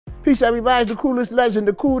Peace, everybody. The coolest legend,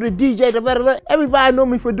 the Kool, the DJ, the veteran. Everybody know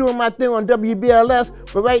me for doing my thing on WBLS,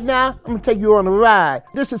 but right now, I'm gonna take you on a ride.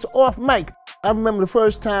 This is off mic. I remember the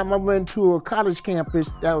first time I went to a college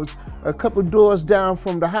campus that was a couple doors down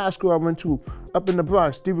from the high school I went to up in the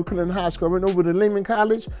Bronx, Stephen Clinton High School. I went over to Lehman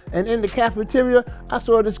College, and in the cafeteria, I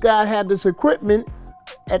saw this guy had this equipment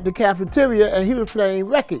at the cafeteria, and he was playing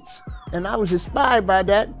records. And I was inspired by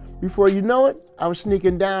that. Before you know it, I was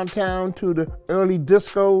sneaking downtown to the early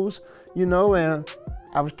discos, you know, and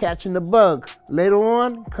I was catching the bug. Later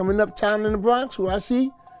on, coming uptown in the Bronx, who I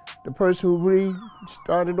see, the person who really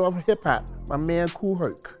started off hip hop, my man Kool.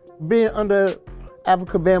 Being under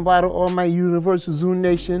Africa Bambaataa or my Universal Zoo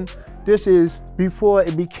Nation, this is before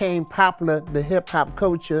it became popular, the hip hop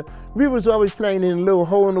culture. We was always playing in a little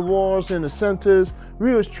hole in the walls in the centers.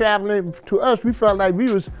 We was traveling. To us, we felt like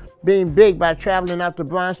we was being big by traveling out the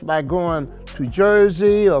Bronx, by going to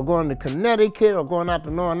Jersey or going to Connecticut or going out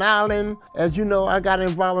to Long Island. As you know, I got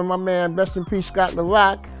involved with my man, rest in peace, Scott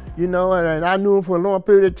LaRock. You know, and I knew him for a long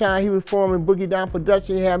period of time. He was forming Boogie Down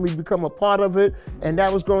Production. He had me become a part of it. And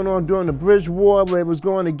that was going on during the Bridge War, where it was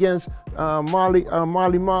going against Marley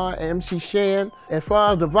Marl and MC Shan. As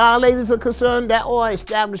far as the Violators are concerned, that all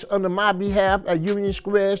established under my behalf at Union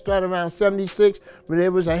Square, started around '76, when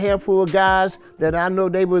there was a handful of guys that I know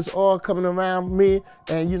they was all coming around me.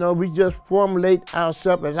 And you know, we just formulate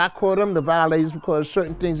ourselves, as I call them, the Violators, because of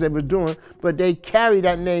certain things they were doing, but they carried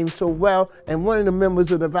that name so well. And one of the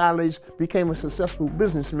members of the Violators became a successful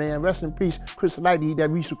businessman. Rest in peace, Chris Lighty, that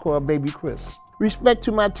we used to call Baby Chris. Respect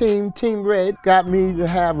to my team, Team Red, got me to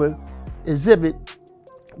have an exhibit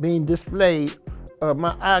being displayed of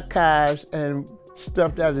my archives and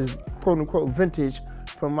stuff that is quote unquote vintage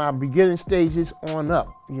from my beginning stages on up,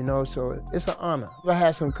 you know, so it's an honor. I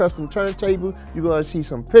had some custom turntables. You're gonna see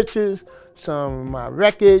some pictures, some of my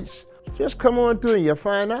records. Just come on through and you'll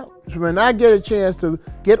find out. So when I get a chance to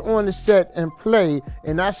get on the set and play,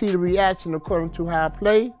 and I see the reaction according to how I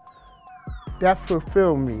play, that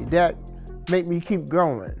fulfills me. That make me keep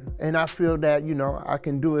going. And I feel that, you know, I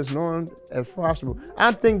can do as long as possible.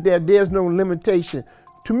 I think that there's no limitation.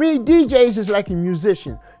 To me, DJs is like a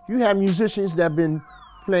musician. You have musicians that have been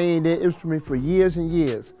playing their instrument for years and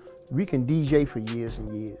years. We can DJ for years and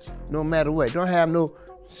years, no matter what. Don't have no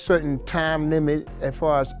certain time limit as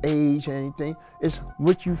far as age or anything. It's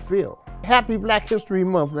what you feel. Happy Black History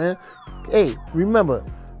Month, man. Hey, remember,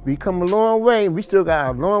 we come a long way, we still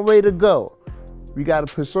got a long way to go. We gotta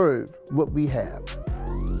preserve what we have.